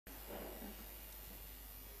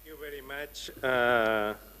very much.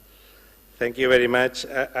 Thank you very much.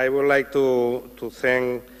 I would like to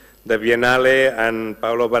thank the Biennale and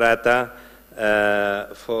Paolo Barata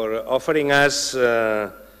for offering us,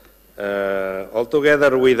 all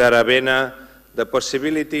together with Aravena, the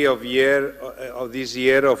possibility of this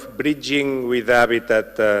year of bridging with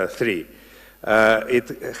Habitat 3.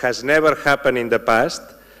 It has never happened in the past,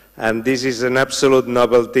 and this is an absolute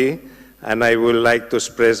novelty, and I would like to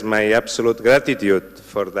express my absolute gratitude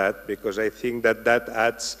for that, because I think that that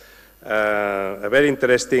adds a very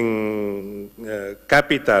interesting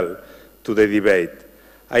capital to the debate.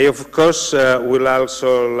 I, of course, will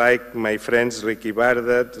also like my friends Ricky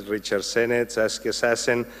Bardet, Richard Sennett, Saskia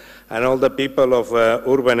Sassen, and all the people of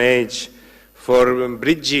Urban Age for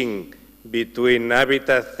bridging between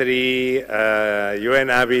Habitat 3, UN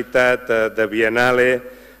Habitat, the Biennale,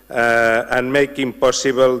 and making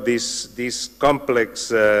possible this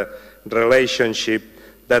complex relationship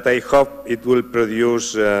that I hope it will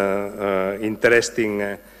produce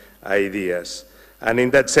interesting ideas. And in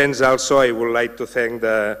that sense also I would like to thank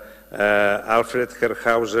the Alfred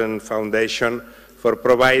Herrhausen Foundation for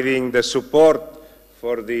providing the support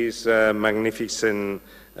for this magnificent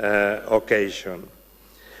occasion.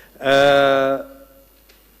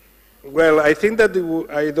 Well, I think that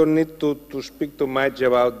I don't need to speak too much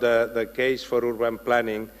about the case for urban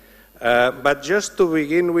planning, but just to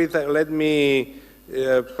begin with, let me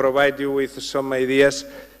provide you with some ideas.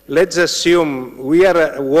 Let's assume we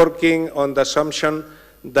are working on the assumption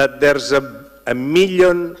that there's a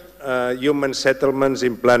million human settlements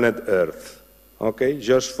in planet Earth, okay?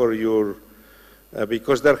 Just for your,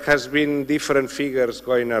 because there has been different figures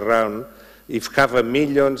going around. If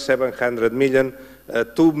 500,000, 700,000,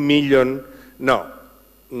 2 million, no.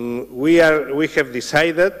 We have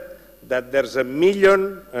decided that there's a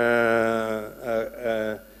million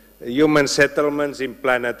human settlements in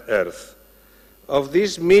planet Earth. Of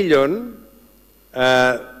this million,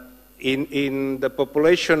 in the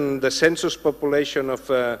population, the census population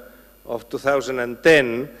of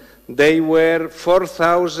 2010, they were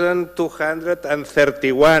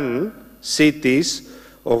 4,231 cities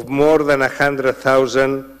of more than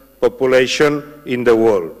 100,000 population in the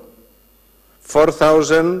world.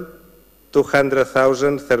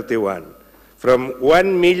 4,231. From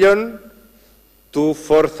 1 million to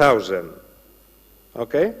 4,000.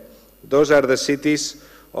 Okay? Those are the cities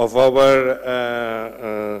of over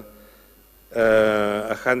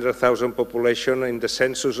 100,000 population in the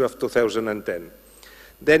census of 2010.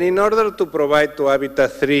 Then in order to provide to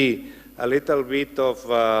Habitat 3 a little bit of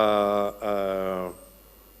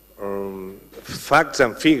facts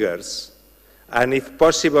and figures, and if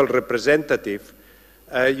possible representative,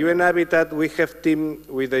 UN Habitat, we have teamed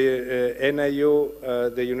with the NIU,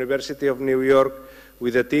 the University of New York,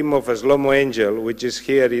 with a team of Shlomo Angel, which is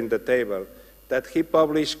here in the table, that he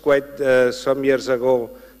published quite some years ago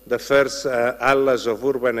the first Atlas of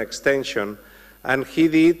Urban Extension, and he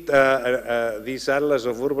did this Atlas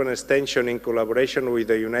of Urban Extension in collaboration with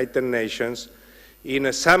the United Nations in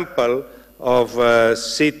a sample of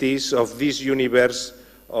cities of this universe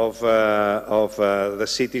of the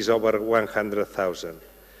cities over 100,000.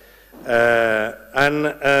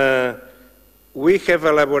 And we have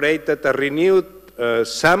elaborated a renewed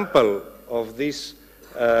sample of these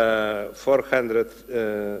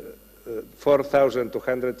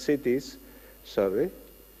 4,200 cities, sorry,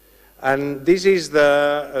 and this is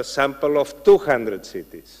the sample of 200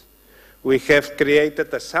 cities. We have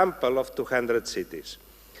created a sample of 200 cities.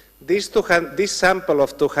 This sample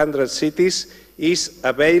of 200 cities is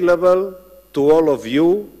available to all of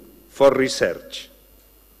you for research,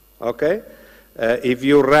 okay? If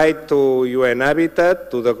you write to UN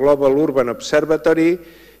Habitat, to the Global Urban Observatory,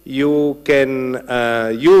 you can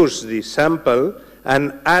use this sample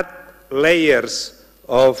and add layers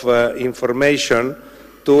of information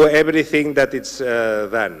to everything that it's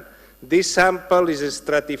done. This sample is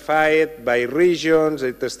stratified by regions,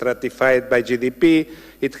 it is stratified by GDP,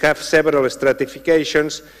 it has several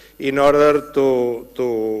stratifications in order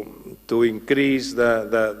to increase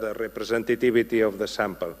the representativity of the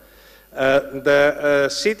sample. The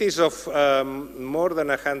cities of more than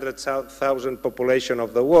 100,000 population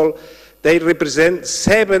of the world, they represent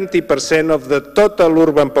 70% of the total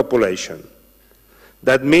urban population.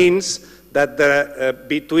 That means that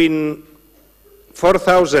between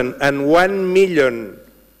 4,000 and 1 million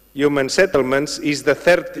human settlements is the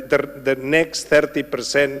next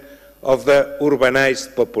 30% of the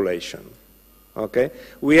urbanized population. Okay?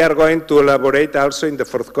 We are going to elaborate also in the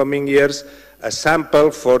forthcoming years a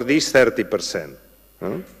sample for this 30%.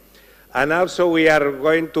 And also we are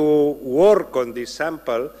going to work on this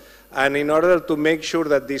sample, and in order to make sure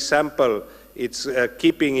that this sample is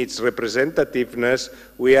keeping its representativeness,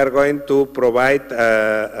 we are going to provide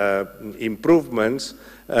improvements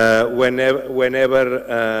whenever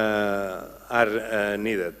are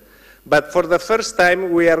needed. But for the first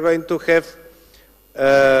time, we are going to have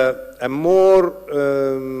a more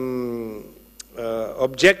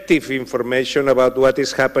objective information about what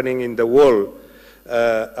is happening in the world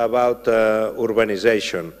about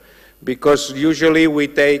urbanization. Because usually we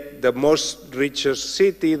take the most richest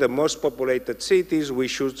city, the most populated cities, we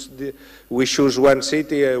choose one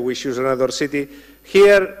city, we choose another city.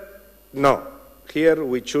 Here, no. Here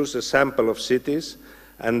we choose a sample of cities,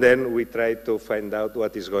 and then we try to find out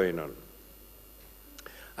what is going on.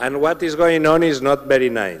 And what is going on is not very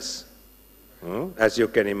nice, as you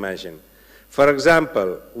can imagine. For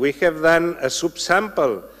example, we have done a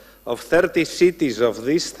subsample of 30 cities of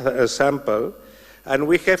this sample, and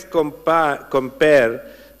we have compared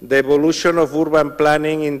the evolution of urban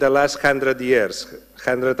planning in the last 100 years,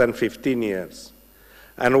 115 years.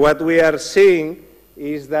 And what we are seeing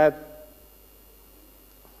is that,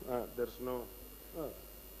 there's no,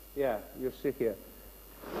 yeah, you see here.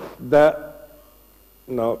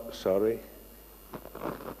 No, sorry.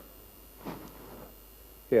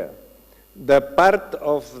 Here. The part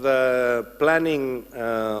of the planning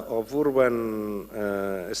of urban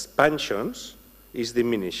expansions is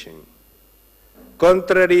diminishing.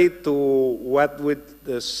 Contrary to what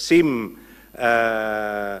would seem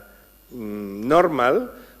normal,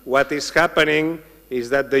 what is happening is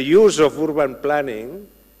that the use of urban planning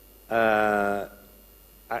at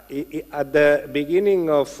the beginning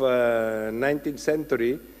of 19th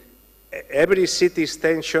century, every city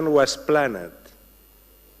extension was planned.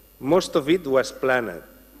 Most of it was planned.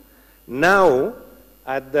 Now,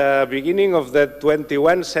 at the beginning of the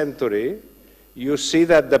 21st century, you see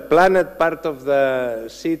that the planned part of the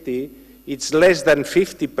city, it's less than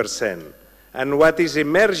 50%. And what is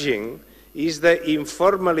emerging is the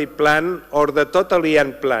informally planned or the totally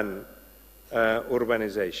unplanned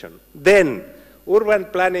urbanization. Then, urban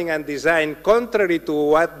planning and design, contrary to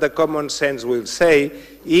what the common sense will say,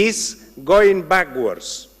 is going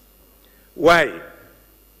backwards. Why?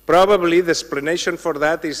 Probably the explanation for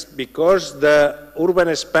that is because the urban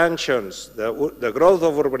expansions, the growth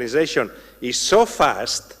of urbanization is so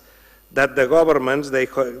fast that the governments, they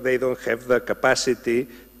don't have the capacity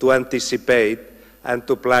to anticipate and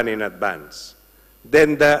to plan in advance.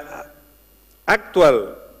 Then the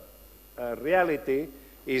actual reality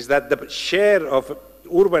is that the share of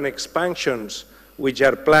urban expansions which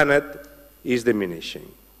are planned is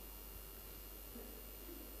diminishing.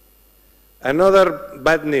 Another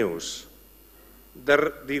bad news,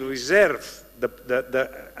 the reserve, the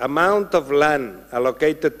amount of land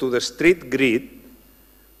allocated to the street grid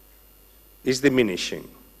is diminishing.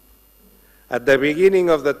 At the beginning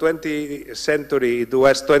of the 20th century, it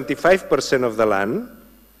was 25% of the land,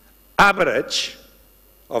 average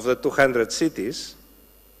of the 200 cities,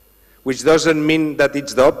 which doesn't mean that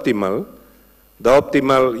it's the optimal. The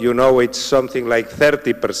optimal, you know, it's something like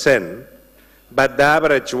 30%. But the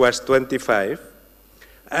average was 25,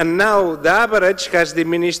 and now the average has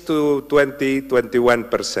diminished to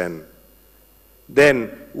 21%.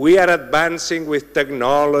 Then we are advancing with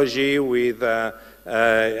technology, with, I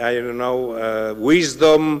don't know,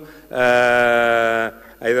 wisdom,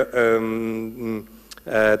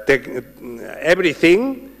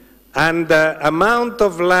 everything, and the amount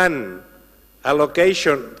of land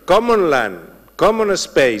allocation, common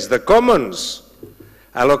space, the commons,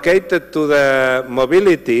 allocated to the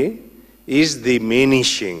mobility is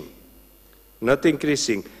diminishing, not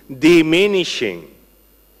increasing, diminishing.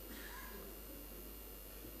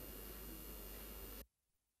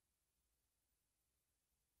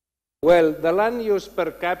 Well, the land use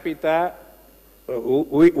per capita,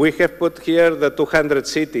 we have put here the 200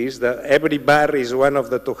 cities. Every bar is one of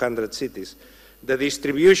the 200 cities. The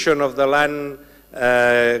distribution of the land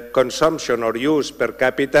consumption or use per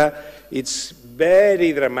capita, it's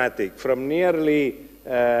very dramatic, from nearly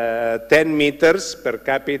 10 meters per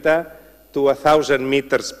capita to 1,000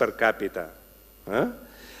 meters per capita.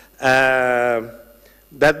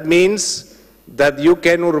 That means that you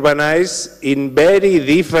can urbanize in very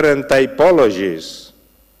different typologies,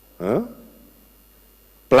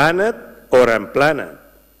 planned or unplanned.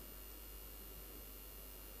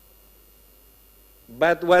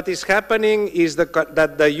 But what is happening is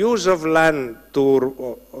that the use of land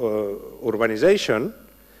to urbanization,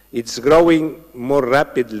 it's growing more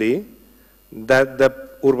rapidly than the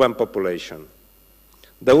urban population.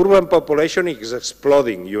 The urban population is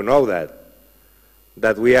exploding, you know that.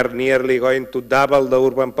 that we are nearly going to double the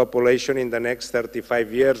urban population in the next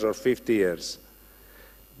 35 years or 50 years,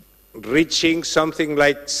 reaching something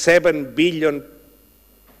like 7 billion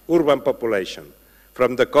urban population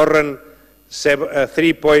from the current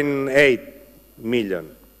 3.8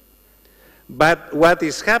 million. But what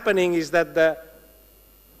is happening is that the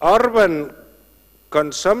urban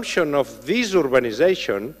consumption of this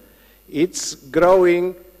urbanization, it's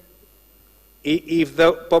growing. If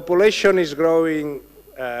the population is growing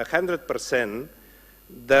 100%,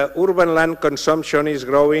 the urban land consumption is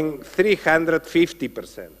growing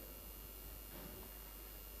 350%.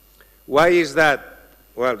 Why is that?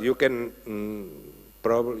 Well, you can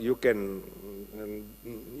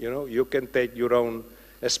you can take your own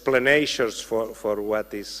explanations for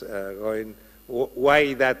what is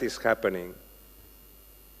why that is happening.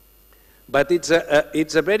 But it's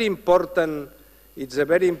a very important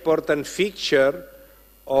feature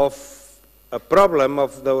of a problem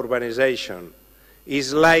of the urbanization.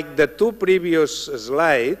 It's like the two previous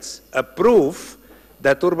slides, a proof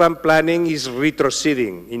that urban planning is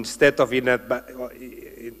retroceding instead of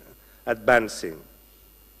advancing.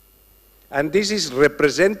 And this is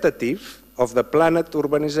representative of the planet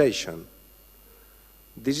urbanization.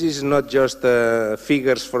 This is not just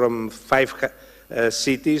figures from 5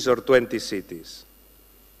 cities or 20 cities.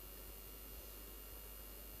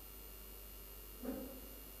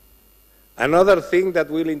 Another thing that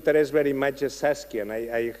will interest very much is Saskia.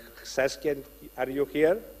 Saskia, are you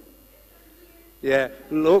here? Yeah,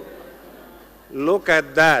 look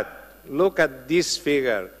at that. Look at this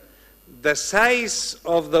figure. The size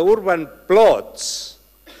of the urban plots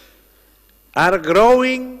are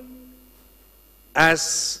growing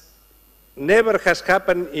as never has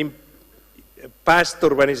happened in past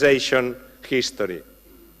urbanization history.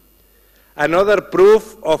 Another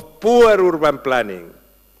proof of poor urban planning.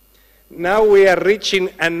 Now we are reaching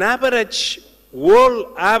an average,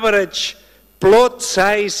 world average plot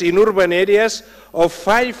size in urban areas of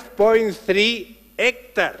 5.3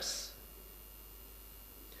 hectares.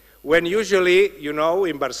 When usually, you know,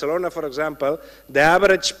 in Barcelona, for example, the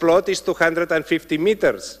average plot is 250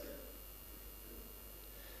 meters.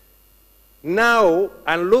 Now,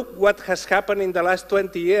 and look what has happened in the last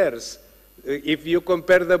 20 years, if you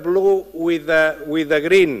compare the blue with the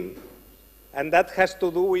green. And that has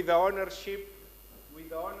to do with the ownership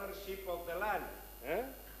of the land.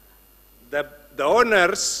 The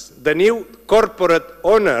owners, the new corporate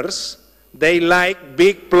owners, they like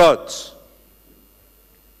big plots,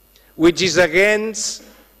 which is against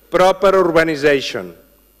proper urbanization.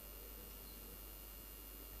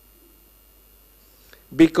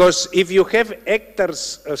 Because if you have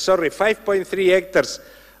hectares, 5.3 hectares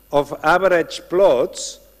of average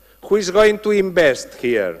plots, who is going to invest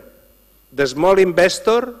here? The small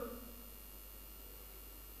investor,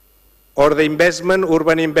 or the investment,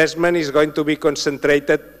 urban investment, is going to be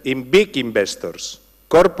concentrated in big investors,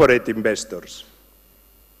 corporate investors.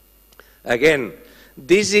 Again,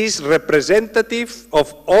 this is representative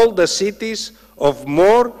of all the cities of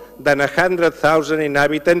more than 100,000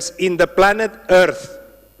 inhabitants in the planet Earth.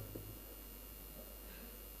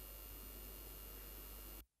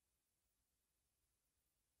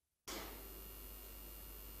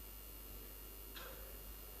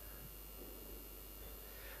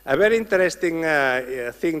 A very interesting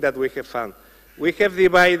thing that we have found. We have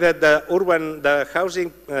divided the housing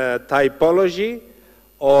typology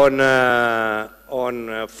on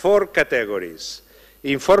 4 categories.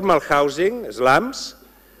 Informal housing, slums,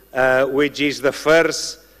 which is the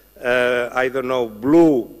first,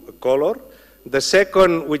 blue color. The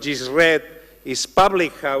second, which is red, is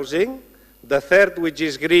public housing. The third, which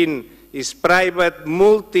is green, is private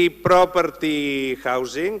multi-property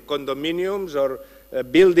housing, condominiums or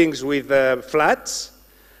buildings with flats,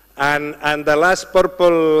 and the last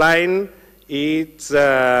purple line is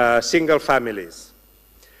single families.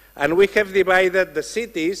 And we have divided the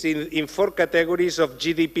cities in 4 categories of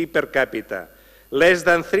GDP per capita. Less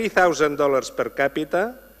than $3,000 per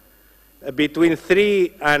capita, between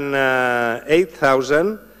 3 and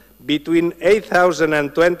 8,000, between 8,000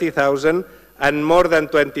 and 20,000, and more than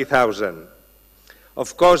 20,000.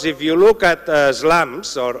 Of course, if you look at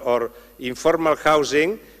slums or informal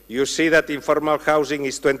housing, you see that informal housing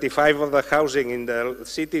is 25% of the housing in the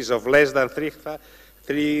cities of less than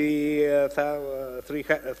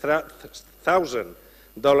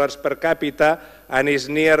 $3,000 per capita, and is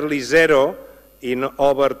nearly zero in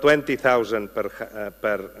over 20,000 per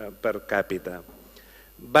capita.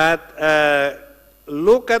 But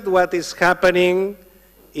look at what is happening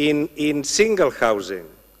in single housing.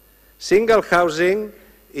 Single housing,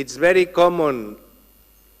 it's very common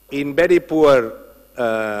in very poor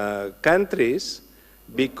countries,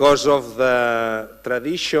 because of the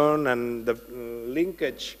tradition and the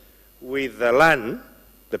linkage with the land,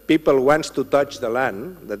 the people wants to touch the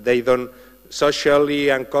land, that they don't, socially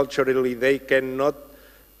and culturally, they cannot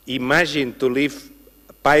imagine to live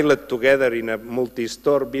pilot together in a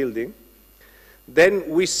multi-store building. Then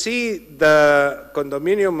we see the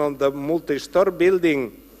condominium of the multi-store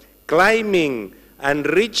building climbing and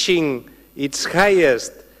reaching its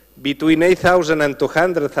highest between 8,000 and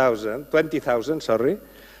 20,000, sorry,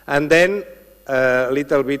 and then a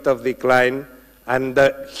little bit of decline and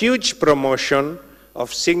the huge promotion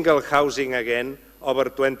of single housing again over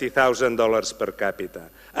 $20,000 per capita.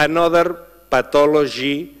 Another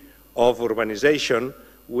pathology of urbanization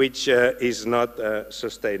which is not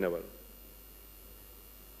sustainable.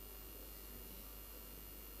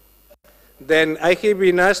 Then I have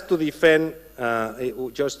been asked to defend,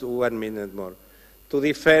 just 1 minute more, to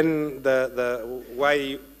defend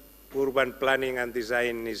why urban planning and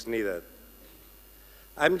design is needed.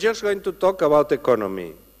 I'm just going to talk about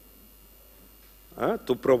economy,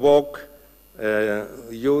 to provoke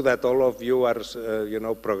you, that all of you are,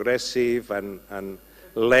 progressive and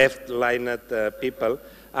left-lined people.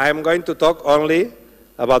 I'm going to talk only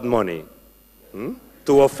about money,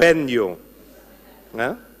 to offend you.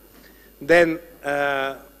 Then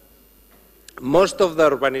most of the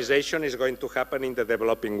urbanization is going to happen in the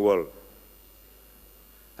developing world.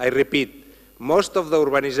 I repeat, most of the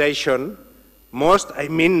urbanization, I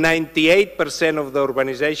mean 98% of the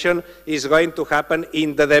urbanization is going to happen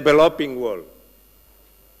in the developing world.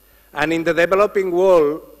 And in the developing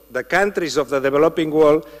world, the countries of the developing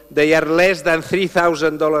world, they are less than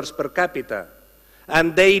 $3,000 per capita,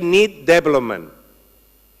 and they need development.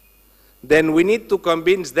 Then we need to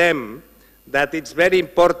convince them that it's very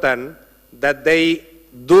important that they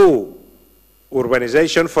do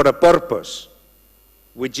urbanization for a purpose,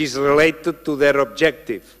 which is related to their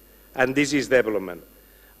objective, and this is development.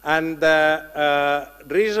 And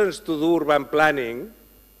reasons to do urban planning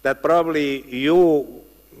that probably you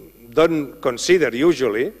don't consider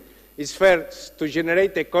usually is first to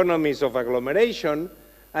generate economies of agglomeration,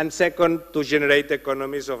 and second to generate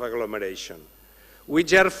economies of agglomeration,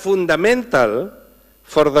 which are fundamental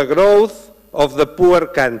for the growth of the poor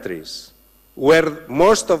countries, where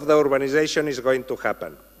most of the urbanization is going to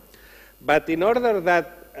happen. But in order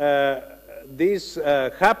that this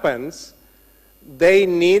happens, they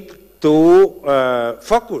need to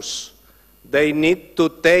focus. They need to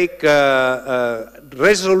take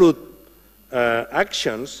resolute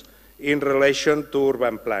actions in relation to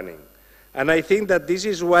urban planning. And I think that this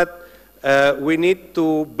is what we need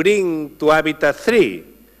to bring to Habitat 3.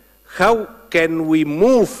 How can we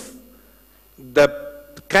move the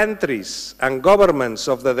countries and governments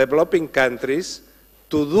of the developing countries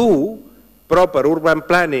to do proper urban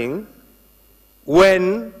planning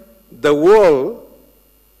when the world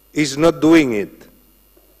is not doing it?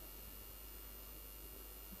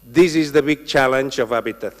 This is the big challenge of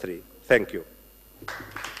Habitat 3. Thank you.